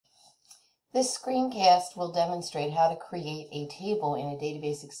This screencast will demonstrate how to create a table in a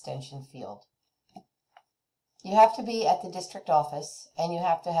database extension field. You have to be at the district office and you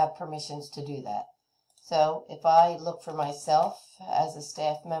have to have permissions to do that. So if I look for myself as a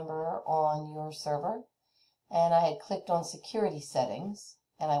staff member on your server and I had clicked on security settings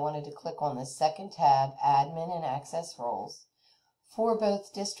and I wanted to click on the second tab, admin and access roles, for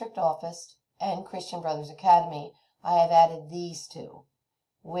both district office and Christian Brothers Academy, I have added these two,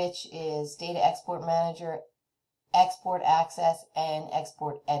 which is Data Export Manager, Export Access, and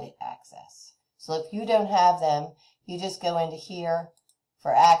Export Edit Access. So if you don't have them, you just go into here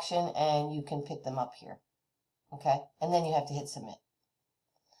for action and you can pick them up here. Okay, and then you have to hit submit.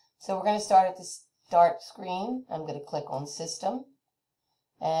 So we're going to start at the start screen. I'm going to click on System,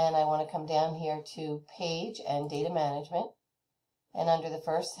 and I want to come down here to Page and Data Management. And under the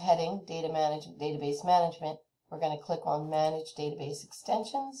first heading, Database Management, we're going to click on Manage Database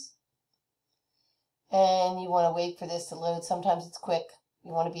Extensions. And you want to wait for this to load. Sometimes it's quick.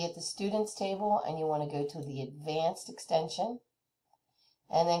 You want to be at the Students table, and you want to go to the Advanced extension,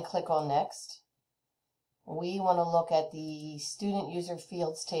 and then click on Next. We want to look at the Student User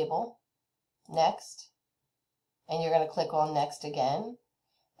Fields table. Next. And you're going to click on Next again.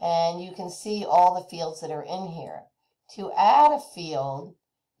 And you can see all the fields that are in here. To add a field,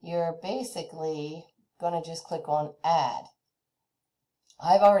 you're basically going to just click on Add.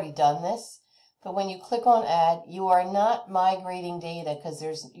 I've already done this, but when you click on Add, you are not migrating data because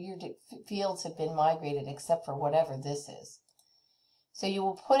your fields have been migrated except for whatever this is. So you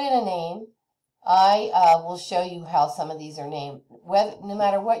will put in a name. I will show you how some of these are named. No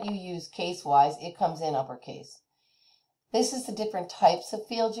matter what you use case-wise, it comes in uppercase. This is the different types of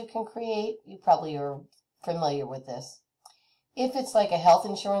fields you can create. You probably are familiar with this. If it's like a health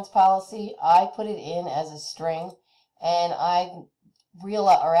insurance policy, I put it in as a string, and I've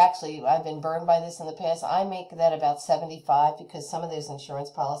been burned by this in the past. I make that about 75 because some of those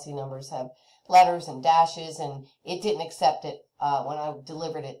insurance policy numbers have letters and dashes, and it didn't accept it when I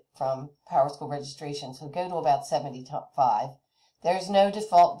delivered it from PowerSchool registration. So go to about 75. There's no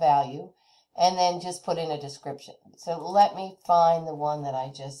default value, and then just put in a description. So let me find the one that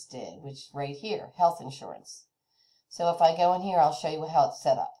I just did, which is right here, health insurance. So if I go in here, I'll show you how it's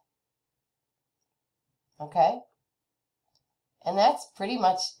set up. Okay? And that's pretty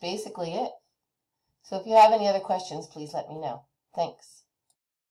much basically it. So if you have any other questions, please let me know. Thanks.